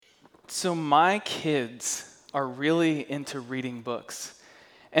So my kids are really into reading books.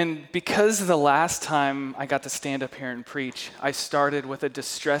 And because the last time I got to stand up here and preach, I started with a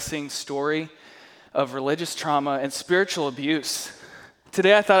distressing story of religious trauma and spiritual abuse.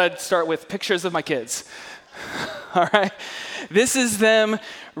 Today I thought I'd start with pictures of my kids. All right? This is them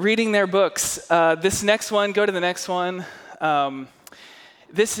reading their books. This next one, go to the next one.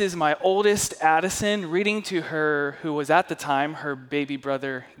 This is my oldest, Addison, reading to her, who was at the time her baby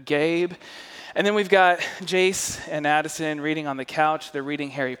brother, Gabe. And then we've got Jace and Addison reading on the couch. They're reading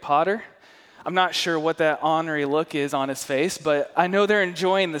Harry Potter. I'm not sure what that ornery look is on his face, but I know they're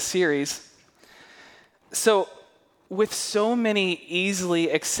enjoying the series. So, with so many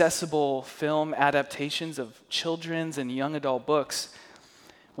easily accessible film adaptations of children's and young adult books,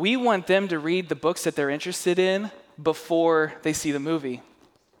 we want them to read the books that they're interested in before they see the movie.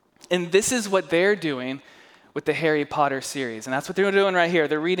 And this is what they're doing with the Harry Potter series. And that's what they're doing right here.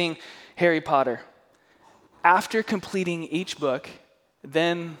 They're reading Harry Potter. After completing each book,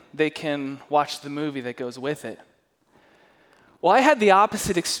 then they can watch the movie that goes with it. Well, I had the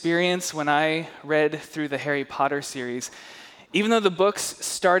opposite experience when I read through the Harry Potter series. Even though the books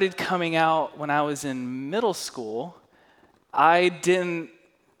started coming out when I was in middle school, did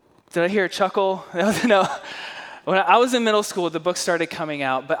I hear a chuckle? No. When I was in middle school, the books started coming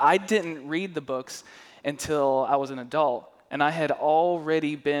out, but I didn't read the books until I was an adult, and I had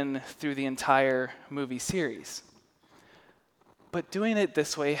already been through the entire movie series. But doing it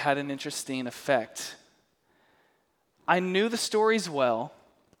this way had an interesting effect. I knew the stories well,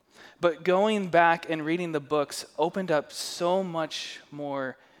 but going back and reading the books opened up so much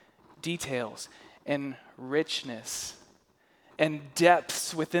more details and richness and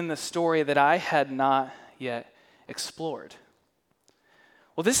depths within the story that I had not yet explored.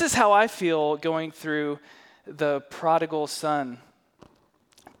 Well, this is how I feel going through the prodigal son,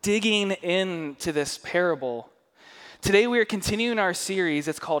 digging into this parable. Today we are continuing our series.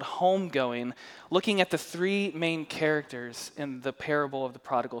 It's called Homegoing, looking at the three main characters in the parable of the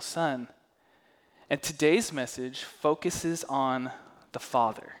prodigal son. And today's message focuses on the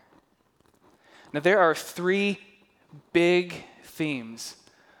father. Now there are three big themes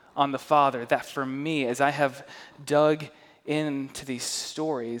on the father that for me, as I have dug into these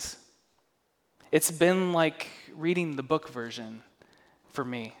stories, it's been like reading the book version for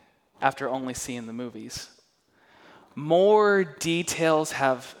me after only seeing the movies. More details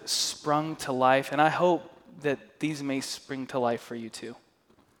have sprung to life, and I hope that these may spring to life for you too.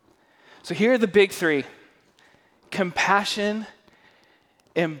 So here are the big three: compassion,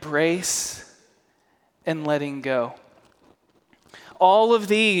 embrace, and letting go. All of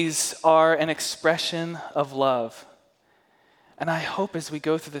these are an expression of love. And I hope as we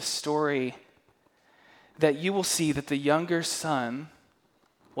go through this story that you will see that the younger son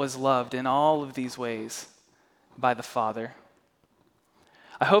was loved in all of these ways by the father.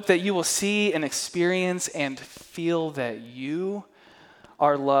 I hope that you will see and experience and feel that you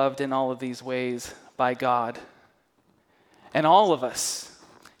are loved in all of these ways by God. And all of us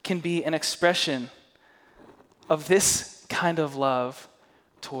can be an expression of this kind of love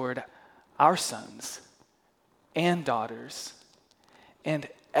toward our sons and daughters and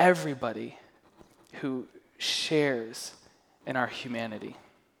everybody who shares in our humanity.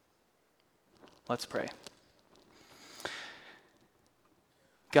 Let's pray.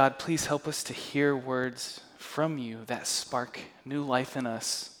 God, please help us to hear words from you that spark new life in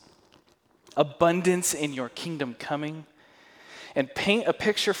us, abundance in your kingdom coming, and paint a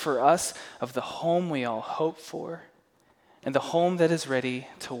picture for us of the home we all hope for and the home that is ready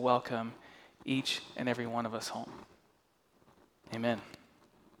to welcome each and every one of us home. Amen.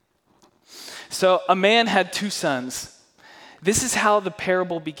 So a man had two sons. This is how the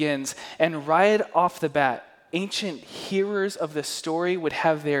parable begins. And right off the bat, ancient hearers of the story would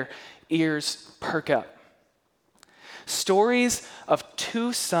have their ears perk up. Stories of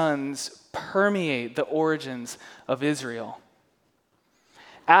two sons permeate the origins of Israel.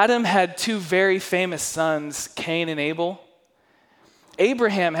 Adam had two very famous sons, Cain and Abel.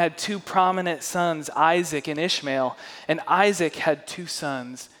 Abraham had two prominent sons, Isaac and Ishmael, and Isaac had two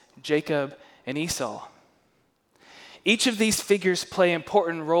sons, Jacob and Esau. Each of these figures play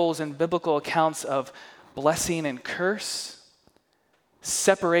important roles in biblical accounts of blessing and curse,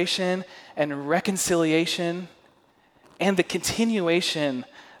 separation and reconciliation, and the continuation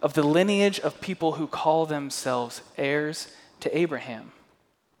of the lineage of people who call themselves heirs to Abraham,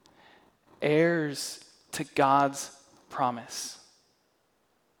 heirs to God's promise.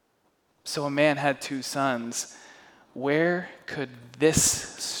 So a man had two sons. Where could this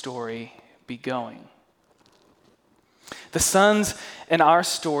story be going? The sons in our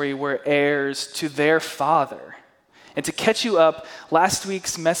story were heirs to their father. And to catch you up, last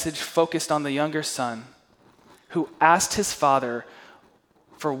week's message focused on the younger son who asked his father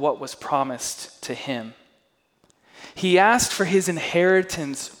for what was promised to him. He asked for his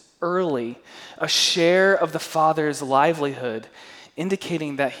inheritance early, a share of the father's livelihood,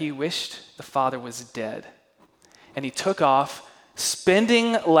 indicating that he wished the father was dead. And he took off,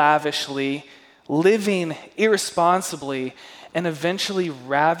 spending lavishly, living irresponsibly, and eventually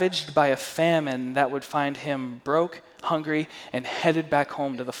ravaged by a famine that would find him broke, hungry, and headed back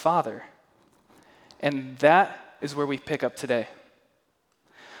home to the father. And that is where we pick up today.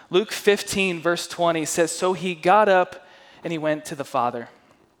 Luke 15, verse 20 says, "So he got up and he went to the father.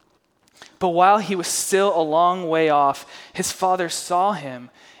 But while he was still a long way off, his father saw him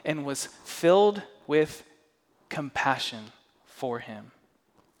and was filled with compassion for him.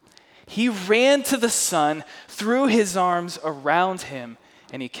 He ran to the son, threw his arms around him,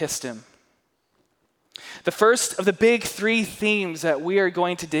 and he kissed him." The first of the big three themes that we are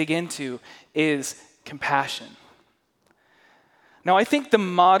going to dig into is compassion. Now, I think the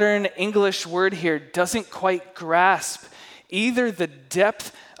modern English word here doesn't quite grasp either the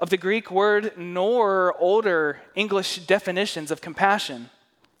depth of the Greek word nor older English definitions of compassion.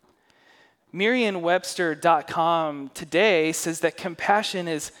 Merriam-Webster.com today says that compassion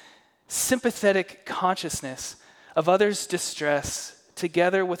is sympathetic consciousness of others' distress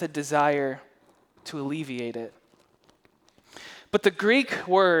together with a desire to alleviate it. But the Greek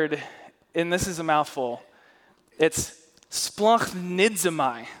word, and this is a mouthful, it's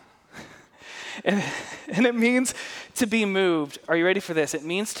splachnizomai. And it means to be moved. Are you ready for this? It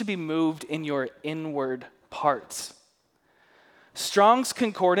means to be moved in your inward parts. Strong's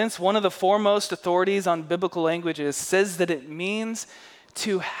Concordance, one of the foremost authorities on biblical languages, says that it means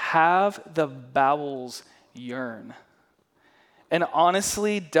to have the bowels yearn. And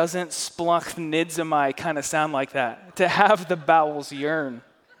honestly, doesn't splachnizomai kind of sound like that? To have the bowels yearn.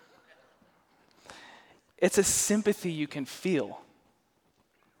 It's a sympathy you can feel.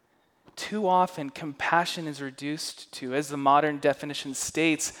 Too often, compassion is reduced to, as the modern definition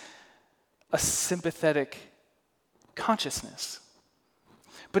states, a sympathetic consciousness.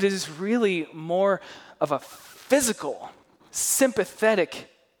 But it is really more of a physical, sympathetic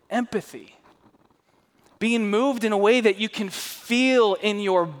empathy. Being moved in a way that you can feel in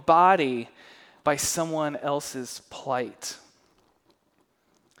your body by someone else's plight.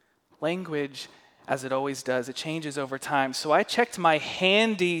 Language, as it always does, it changes over time. So I checked my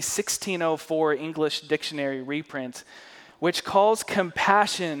handy 1604 English dictionary reprint, which calls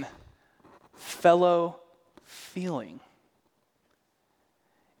compassion fellow feeling.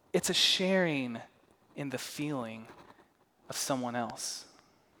 It's a sharing in the feeling of someone else.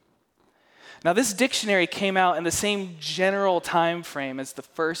 Now, this dictionary came out in the same general time frame as the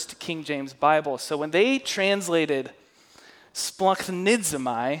first King James Bible. So when they translated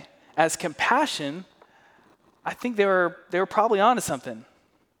splachnizomai as compassion, I think they were probably onto something.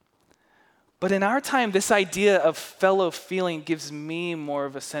 But in our time, this idea of fellow feeling gives me more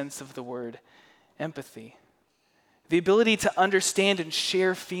of a sense of the word empathy. The ability to understand and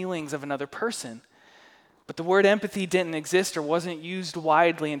share feelings of another person. But the word empathy didn't exist or wasn't used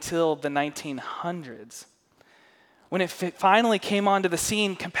widely until the 1900s. When it finally came onto the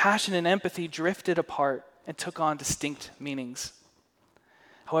scene, compassion and empathy drifted apart and took on distinct meanings.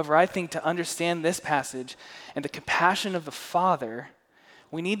 However, I think to understand this passage and the compassion of the Father,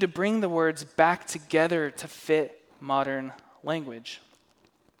 we need to bring the words back together to fit modern language.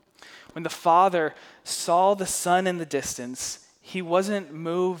 When the Father saw the Son in the distance, he wasn't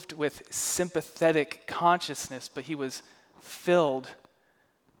moved with sympathetic consciousness, but he was filled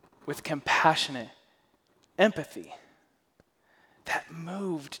with compassionate empathy that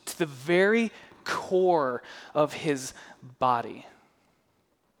moved to the very core of his body.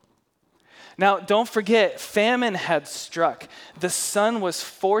 Now, don't forget, famine had struck. The son was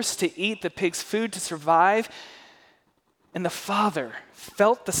forced to eat the pig's food to survive, and the father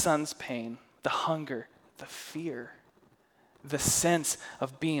felt the son's pain, the hunger, the fear, the sense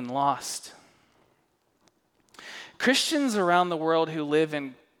of being lost. Christians around the world who live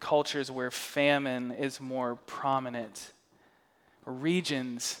in cultures where famine is more prominent, or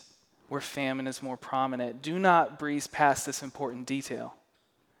regions where famine is more prominent, do not breeze past this important detail.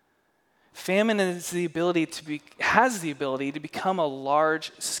 Famine has the ability to become a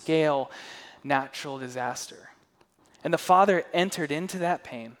large-scale natural disaster. And the Father entered into that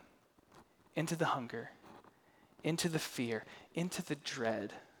pain, into the hunger, into the fear, into the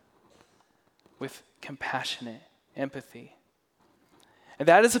dread with compassionate empathy. And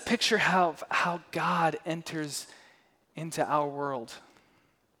that is a picture of how God enters into our world.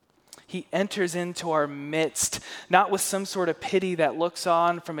 He enters into our midst, not with some sort of pity that looks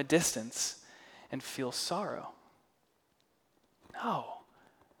on from a distance and feels sorrow. No.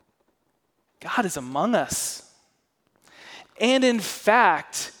 God is among us. And in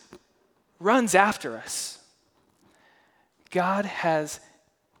fact, runs after us. God has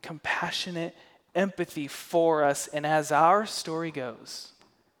compassionate empathy for us, and as our story goes,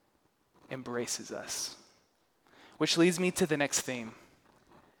 embraces us. Which leads me to the next theme.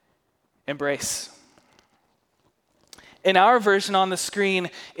 Embrace. In our version on the screen,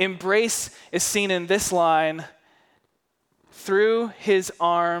 embrace is seen in this line, through his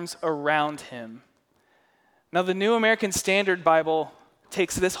arms around him. Now, the New American Standard Bible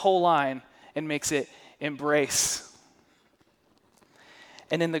takes this whole line and makes it embrace.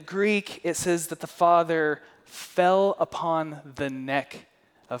 And in the Greek, it says that the Father fell upon the neck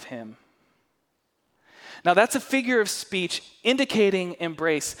of him. Now, that's a figure of speech indicating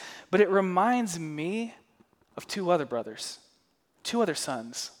embrace, but it reminds me of two other brothers, two other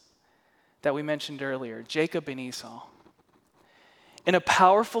sons that we mentioned earlier, Jacob and Esau. In a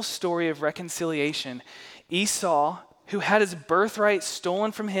powerful story of reconciliation, Esau, who had his birthright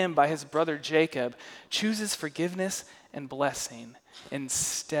stolen from him by his brother Jacob, chooses forgiveness and blessing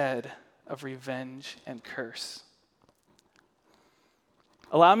instead of revenge and curse.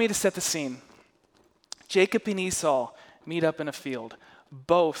 Allow me to set the scene. Jacob and Esau meet up in a field,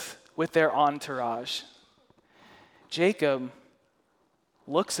 both with their entourage. Jacob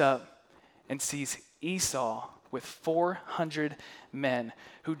looks up and sees Esau with 400 men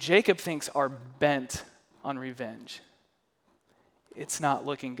who Jacob thinks are bent on revenge. It's not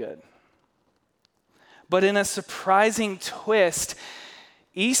looking good. But in a surprising twist,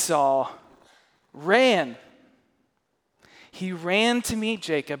 Esau ran. He ran to meet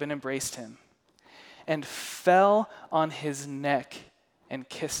Jacob and embraced him and fell on his neck and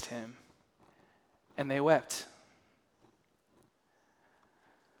kissed him, and they wept.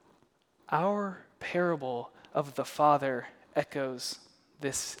 Our parable of the father echoes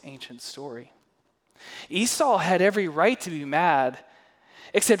this ancient story. Esau had every right to be mad,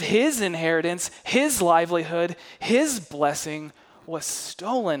 except his inheritance, his livelihood, his blessing was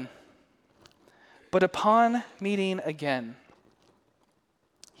stolen. But upon meeting again,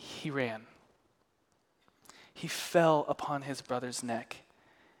 he ran. He fell upon his brother's neck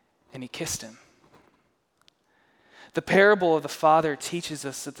and he kissed him. The parable of the father teaches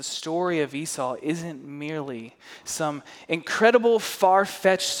us that the story of Esau isn't merely some incredible,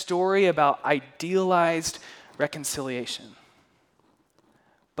 far-fetched story about idealized reconciliation.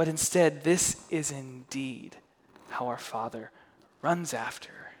 But instead, this is indeed how our Father runs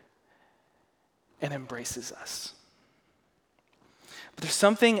after and embraces us. But there's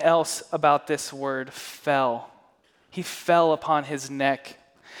something else about this word, fell. He fell upon his neck.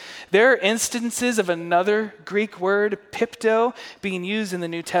 There are instances of another Greek word, pipto, being used in the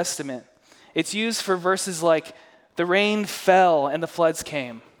New Testament. It's used for verses like, the rain fell and the floods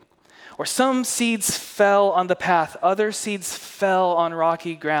came. Or some seeds fell on the path, other seeds fell on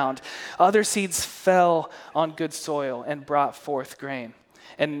rocky ground, other seeds fell on good soil and brought forth grain.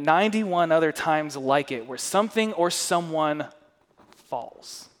 And 91 other times like it, where something or someone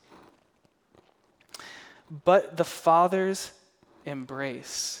falls. But the Father's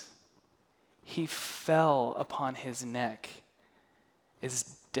embrace, he fell upon his neck,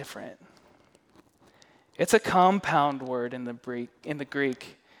 is different. It's a compound word in the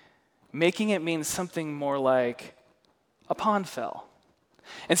Greek, making it mean something more like upon fell.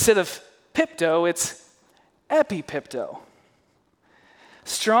 Instead of pipto, it's epipipto.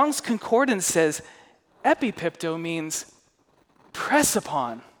 Strong's Concordance says epipipto means press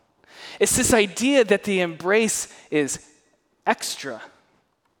upon. It's this idea that the embrace is extra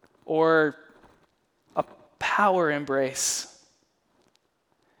or a power embrace.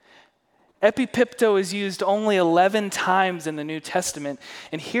 Epipipto is used only 11 times in the New Testament,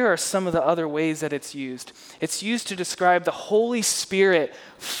 and here are some of the other ways that it's used. It's used to describe the Holy Spirit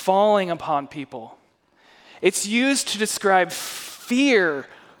falling upon people. It's used to describe fear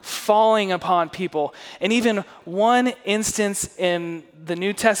falling upon people. And even one instance in the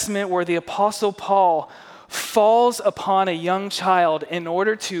New Testament where the Apostle Paul falls upon a young child in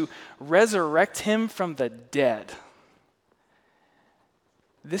order to resurrect him from the dead.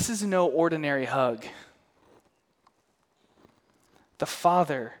 This is no ordinary hug. The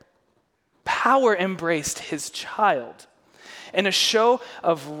Father power embraced his child in a show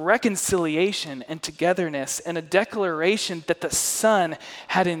of reconciliation and togetherness and a declaration that the Son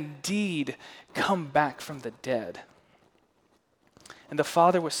had indeed come back from the dead. And the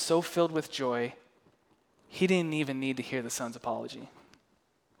Father was so filled with joy, he didn't even need to hear the son's apology.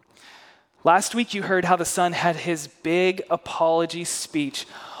 Last week, you heard how the son had his big apology speech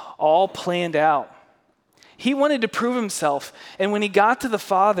all planned out. He wanted to prove himself, and when he got to the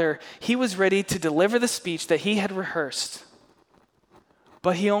father, he was ready to deliver the speech that he had rehearsed.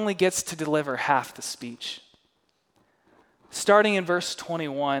 But he only gets to deliver half the speech. Starting in verse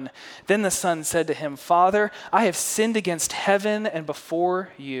 21, then the son said to him, "Father, I have sinned against heaven and before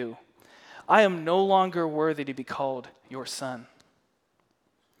you. I am no longer worthy to be called your son."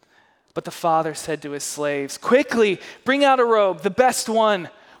 But the father said to his slaves, "Quickly, bring out a robe, the best one.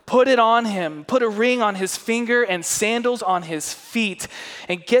 Put it on him. Put a ring on his finger and sandals on his feet.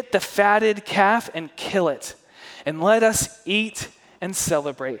 And get the fatted calf and kill it. And let us eat and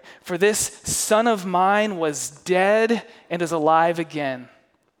celebrate. For this son of mine was dead and is alive again.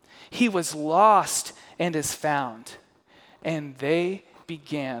 He was lost and is found." And they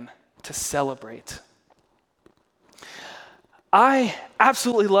began to celebrate. I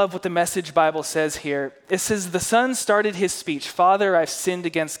absolutely love what the Message Bible says here. It says, the son started his speech, "Father, I've sinned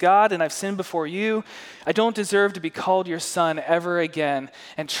against God and I've sinned before you. I don't deserve to be called your son ever again."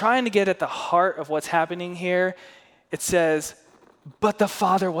 And trying to get at the heart of what's happening here, it says, but the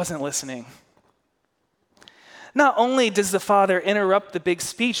father wasn't listening. Not only does the father interrupt the big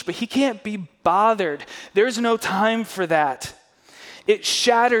speech, but he can't be bothered. There's no time for that. It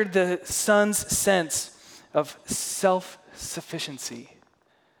shattered the son's sense of self-sufficiency,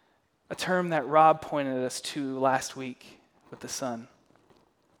 a term that Rob pointed us to last week with the son.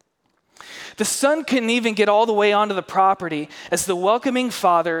 The son couldn't even get all the way onto the property as the welcoming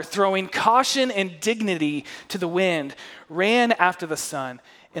father, throwing caution and dignity to the wind, ran after the son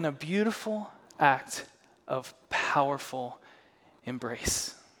in a beautiful act of powerful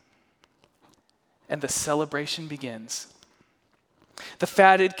embrace. And the celebration begins. The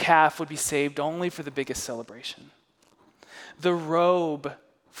fatted calf would be saved only for the biggest celebration. The robe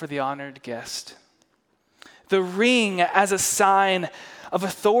for the honored guest. The ring as a sign of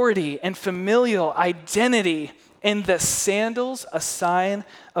authority and familial identity. And the sandals, a sign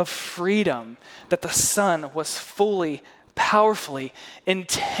of freedom that the son was fully, powerfully,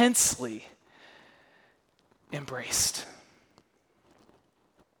 intensely embraced.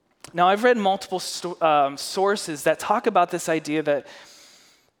 Now, I've read multiple sources that talk about this idea that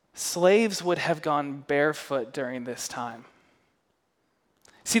slaves would have gone barefoot during this time.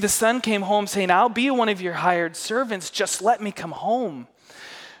 See, the son came home saying, "I'll be one of your hired servants, just let me come home."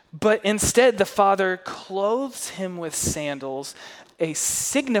 But instead, the father clothes him with sandals, a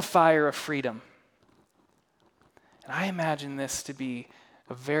signifier of freedom. And I imagine this to be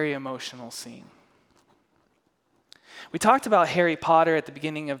a very emotional scene. We talked about Harry Potter at the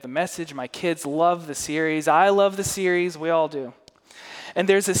beginning of the message. My kids love the series. I love the series. We all do. And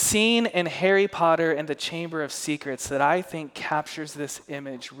there's a scene in Harry Potter and the Chamber of Secrets that I think captures this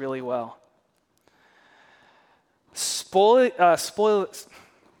image really well. Spoiler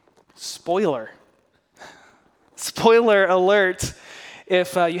alert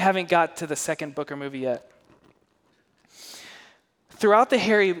if you haven't got to the second book or movie yet. Throughout the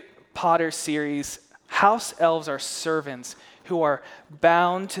Harry Potter series, house elves are servants who are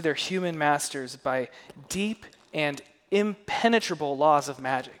bound to their human masters by deep and impenetrable laws of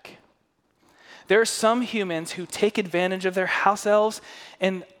magic. There are some humans who take advantage of their house elves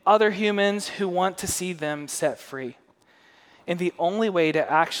and other humans who want to see them set free. And the only way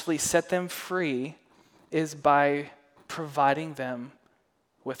to actually set them free is by providing them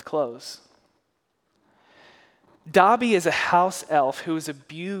with clothes. Dobby is a house elf who is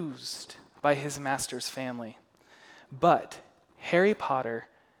abused by his master's family. But Harry Potter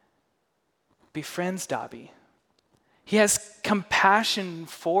befriends Dobby. He has compassion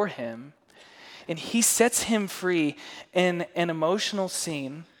for him, and he sets him free in an emotional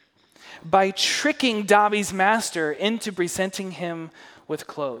scene by tricking Dobby's master into presenting him with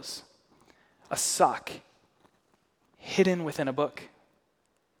clothes, a sock hidden within a book.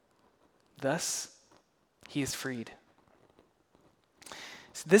 Thus, he is freed.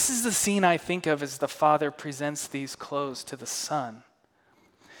 So this is the scene I think of as the father presents these clothes to the son.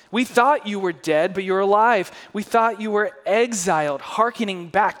 "We thought you were dead, but you're alive. We thought you were exiled," hearkening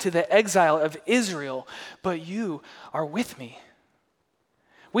back to the exile of Israel, "but you are with me.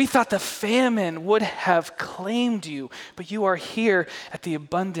 We thought the famine would have claimed you, but you are here at the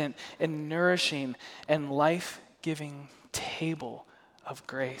abundant and nourishing and life-giving table of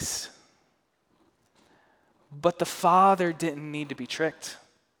grace." But the father didn't need to be tricked.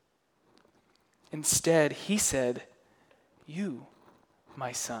 Instead, he said, "You,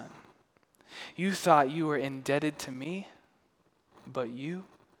 my son, you thought you were indebted to me, but you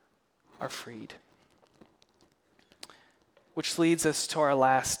are freed." which leads us to our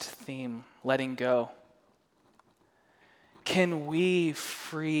last theme, letting go. Can we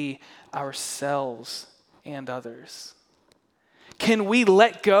free ourselves and others? Can we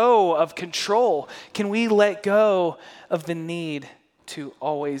let go of control? Can we let go of the need to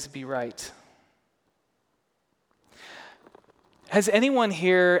always be right? Has anyone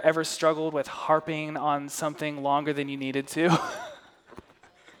here ever struggled with harping on something longer than you needed to?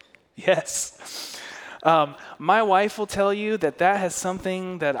 Yes. My wife will tell you that has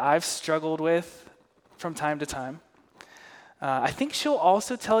something that I've struggled with from time to time. I think she'll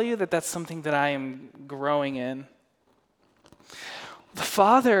also tell you that that's something that I am growing in. The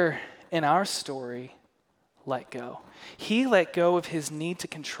father in our story let go. He let go of his need to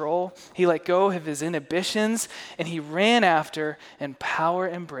control. He let go of his inhibitions, and he ran after and power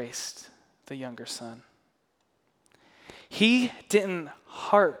embraced the younger son. He didn't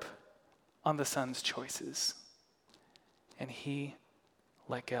harp on the son's choices, and he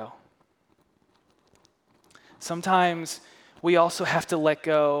let go. Sometimes we also have to let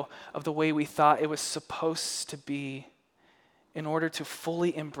go of the way we thought it was supposed to be in order to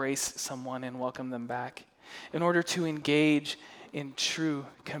fully embrace someone and welcome them back, in order to engage in true,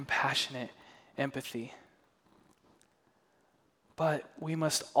 compassionate empathy. But we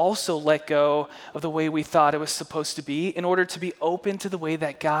must also let go of the way we thought it was supposed to be in order to be open to the way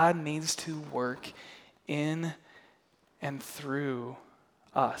that God needs to work in and through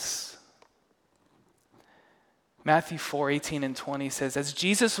us. Matthew 4:18 and 20 says, as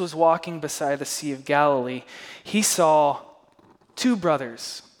Jesus was walking beside the Sea of Galilee, he saw two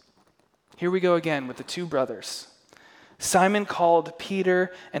brothers. Here we go again with the two brothers. Simon called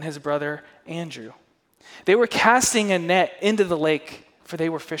Peter and his brother Andrew. They were casting a net into the lake, for they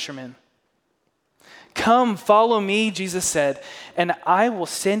were fishermen. Come, follow me, Jesus said, and I will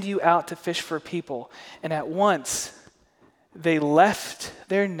send you out to fish for people. And at once they left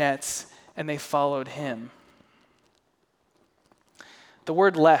their nets and they followed him. The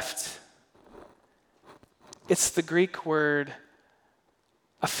word left, it's the Greek word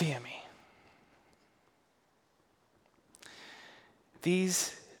aphiemi.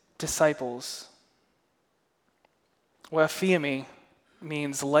 These disciples, well, aphiemi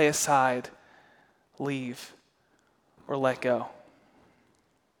means lay aside, leave, or let go.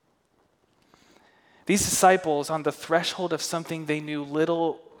 These disciples, on the threshold of something they knew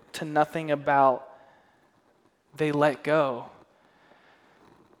little to nothing about, they let go.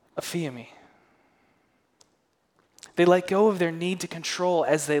 Aphiemi. They let go of their need to control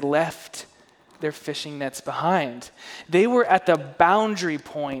as they left their fishing nets behind. They were at the boundary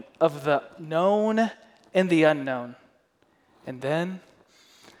point of the known and the unknown. And then,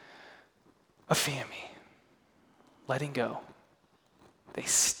 aphiemi, letting go. They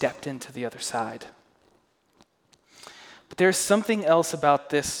stepped into the other side. But there's something else about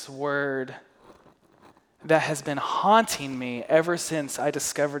this word that has been haunting me ever since I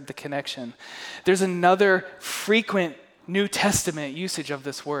discovered the connection. There's another frequent New Testament usage of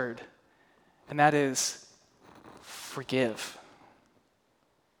this word, and that is forgive.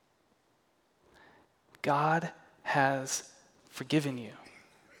 God has forgiven you.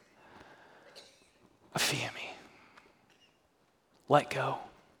 Aphiemi. Let go.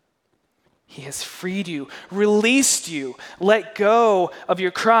 He has freed you, released you, let go of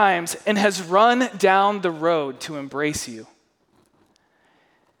your crimes, and has run down the road to embrace you.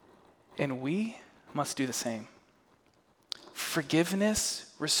 And we must do the same.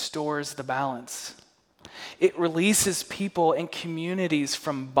 Forgiveness restores the balance. It releases people and communities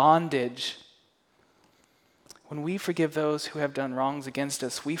from bondage. When we forgive those who have done wrongs against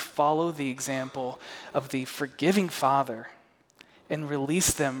us, we follow the example of the forgiving Father and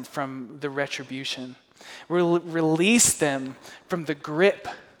release them from the retribution. Release them from the grip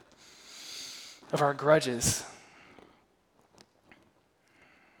of our grudges.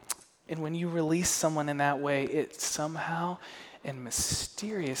 And when you release someone in that way, it somehow and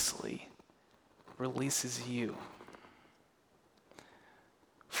mysteriously releases you.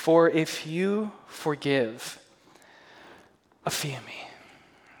 For if you forgive, aphiemi,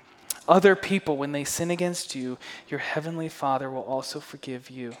 other people when they sin against you, your heavenly Father will also forgive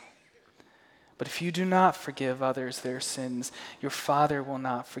you. But if you do not forgive others their sins, your Father will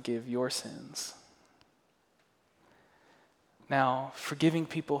not forgive your sins. Now, forgiving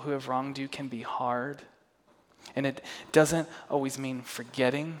people who have wronged you can be hard, and it doesn't always mean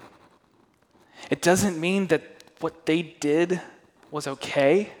forgetting. It doesn't mean that what they did was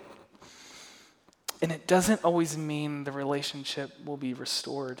okay, and it doesn't always mean the relationship will be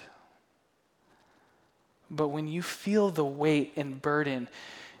restored. But when you feel the weight and burden,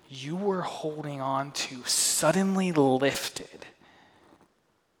 you were holding on to suddenly lifted,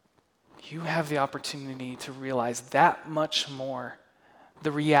 you have the opportunity to realize that much more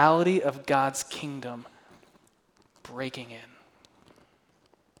the reality of God's kingdom breaking in.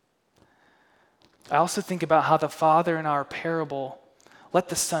 I also think about how the father in our parable let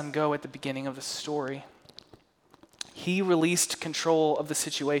the son go at the beginning of the story. He released control of the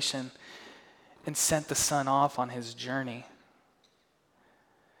situation and sent the son off on his journey.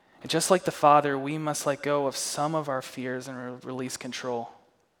 And just like the father, we must let go of some of our fears and release control.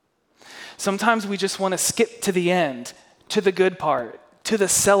 Sometimes we just want to skip to the end, to the good part, to the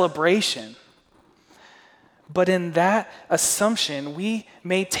celebration. But in that assumption, we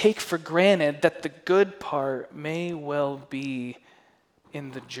may take for granted that the good part may well be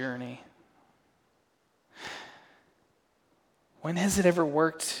in the journey. When has it ever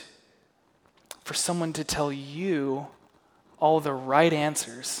worked for someone to tell you all the right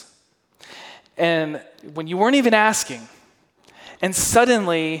answers, and when you weren't even asking, and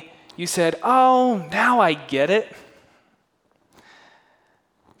suddenly you said, "Oh, now I get it"?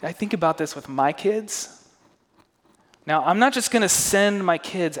 I think about this with my kids. Now, I'm not just going to send my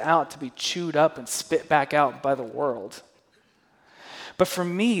kids out to be chewed up and spit back out by the world. But for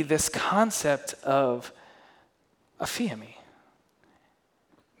me, this concept of aphiemi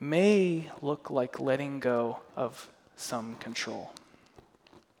may look like letting go of some control.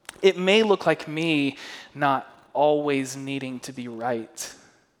 It may look like me not always needing to be right.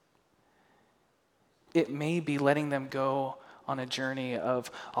 It may be letting them go on a journey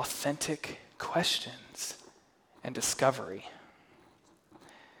of authentic questions and discovery.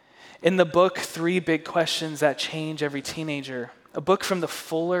 In the book, 3 Big Questions That Change Every Teenager, a book from the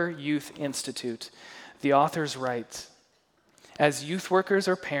Fuller Youth Institute, the authors write, as youth workers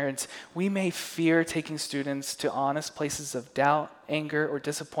or parents, we may fear taking students to honest places of doubt, anger, or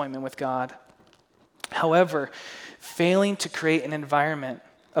disappointment with God. However, failing to create an environment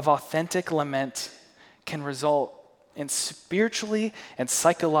of authentic lament can result in spiritually and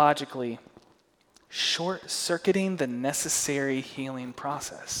psychologically short-circuiting the necessary healing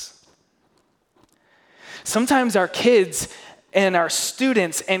process. Sometimes our kids and our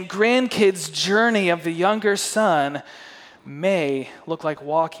students and grandkids' journey of the younger son may look like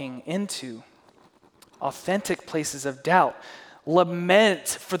walking into authentic places of doubt, lament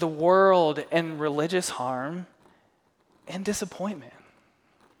for the world and religious harm, and disappointment.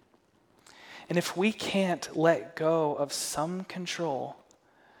 And if we can't let go of some control,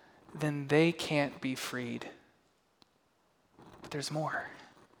 then they can't be freed. But there's more.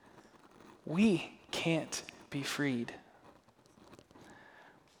 We can't be freed.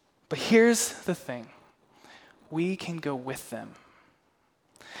 But here's the thing. We can go with them.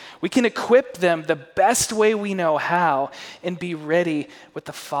 We can equip them the best way we know how and be ready with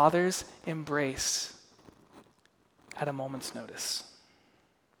the Father's embrace at a moment's notice.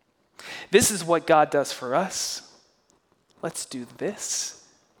 This is what God does for us. Let's do this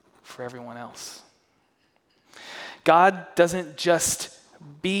for everyone else. God doesn't just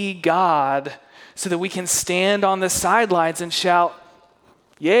be God so that we can stand on the sidelines and shout,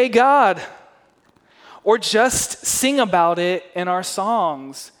 "Yay, God!" or just sing about it in our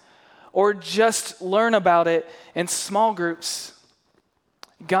songs, or just learn about it in small groups.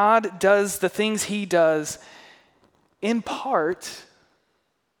 God does the things he does in part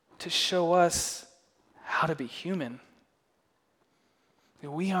to show us how to be human.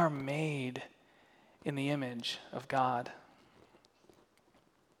 We are made in the image of God.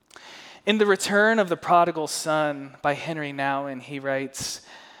 In The Return of the Prodigal Son by Henry Nouwen, he writes,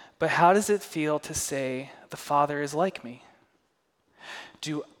 "But how does it feel to say, 'The Father is like me'?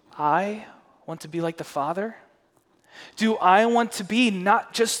 Do I want to be like the Father? Do I want to be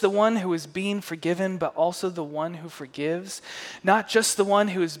not just the one who is being forgiven, but also the one who forgives? Not just the one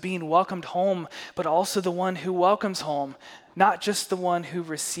who is being welcomed home, but also the one who welcomes home? Not just the one who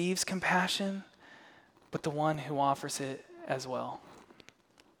receives compassion, but the one who offers it as well?"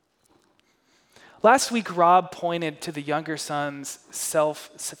 Last week, Rob pointed to the younger son's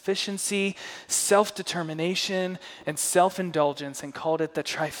self-sufficiency, self-determination, and self-indulgence and called it the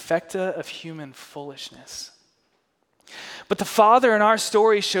trifecta of human foolishness. But the Father in our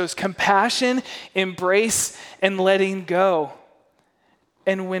story shows compassion, embrace, and letting go.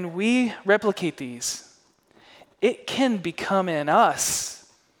 And when we replicate these, it can become in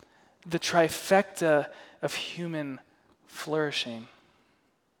us the trifecta of human flourishing.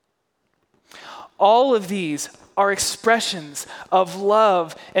 All of these are expressions of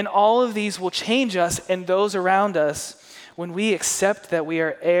love, and all of these will change us and those around us when we accept that we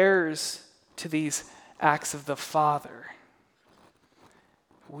are heirs to these acts of the Father.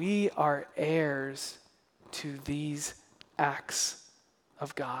 we are heirs to these acts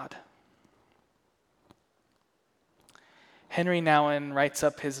of God. Henry Nouwen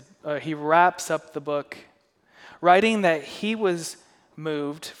he wraps up the book, writing that he was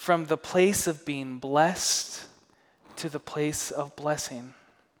moved from the place of being blessed to the place of blessing.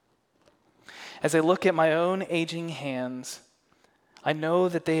 As I look at my own aging hands, I know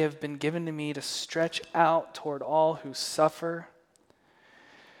that they have been given to me to stretch out toward all who suffer,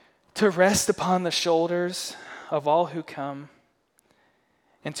 to rest upon the shoulders of all who come,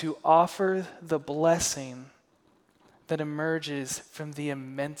 and to offer the blessing that emerges from the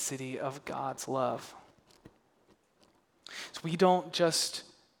immensity of God's love. So we don't just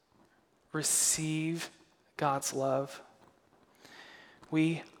receive God's love,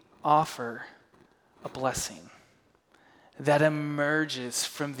 we offer a blessing that emerges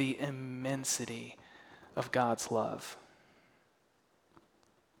from the immensity of God's love.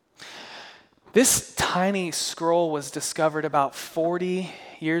 This tiny scroll was discovered about 40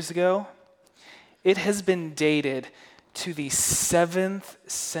 years ago. It has been dated to the 7th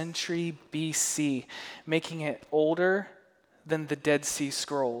century BC, making it older than the Dead Sea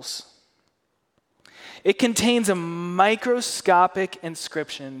Scrolls. It contains a microscopic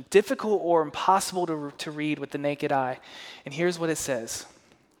inscription, difficult or impossible to read with the naked eye. And here's what it says: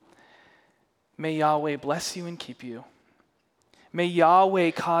 May Yahweh bless you and keep you. May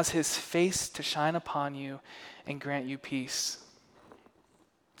Yahweh cause his face to shine upon you and grant you peace.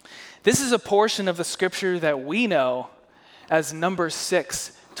 This is a portion of the scripture that we know as Numbers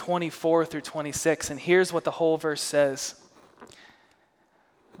 6, 24 through 26. And here's what the whole verse says: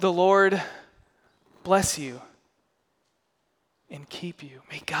 The Lord bless you and keep you.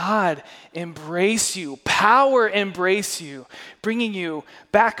 May God embrace you, power embrace you, bringing you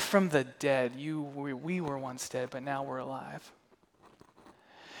back from the dead. We were once dead, but now we're alive.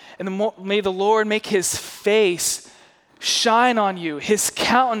 And may the Lord make his face shine on you, his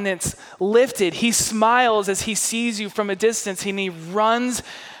countenance lifted. He smiles as he sees you from a distance, and he runs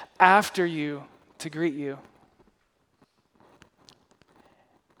after you to greet you.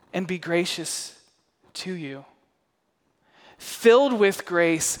 And be gracious to you. Filled with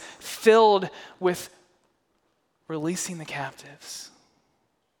grace, filled with releasing the captives,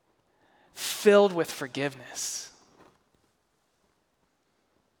 filled with forgiveness.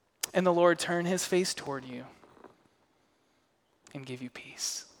 And the Lord turn his face toward you and give you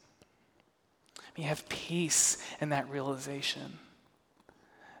peace. You have peace in that realization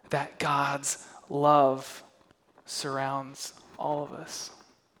that God's love surrounds all of us,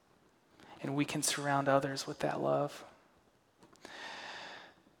 and we can surround others with that love.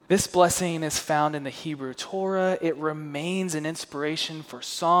 This blessing is found in the Hebrew Torah. It remains an inspiration for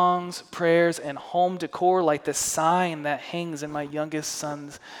songs, prayers, and home decor, like the sign that hangs in my youngest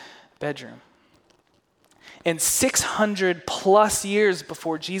son's bedroom. And 600 plus years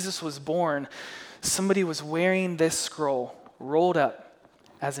before Jesus was born, somebody was wearing this scroll rolled up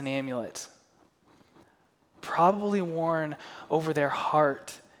as an amulet, probably worn over their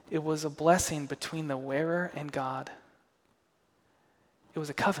heart. It was a blessing between the wearer and God. It was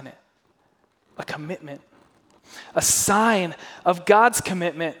a covenant, a commitment, a sign of God's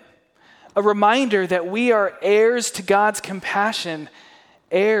commitment, a reminder that we are heirs to God's compassion,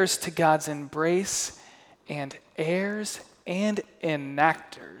 heirs to God's embrace, and heirs and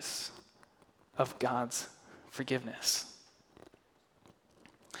enactors of God's forgiveness.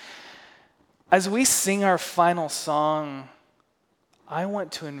 As we sing our final song, I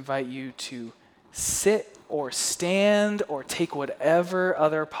want to invite you to sit or stand or take whatever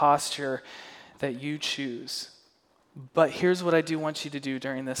other posture that you choose. But here's what I do want you to do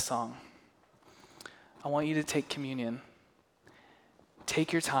during this song. I want you to take communion.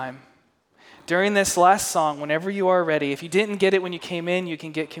 Take your time. During this last song, whenever you are ready, if you didn't get it when you came in, you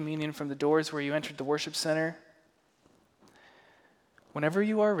can get communion from the doors where you entered the worship center. Whenever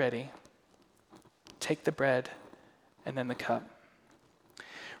you are ready, take the bread and then the cup.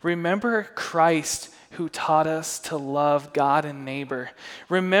 Remember Christ who taught us to love God and neighbor.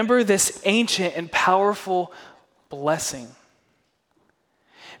 Remember this ancient and powerful blessing.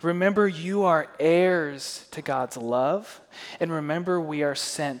 Remember you are heirs to God's love, and remember we are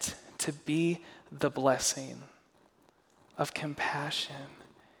sent to be the blessing of compassion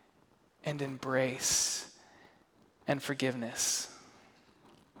and embrace and forgiveness.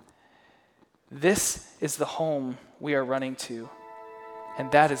 This is the home we are running to,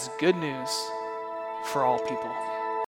 and that is good news for all people.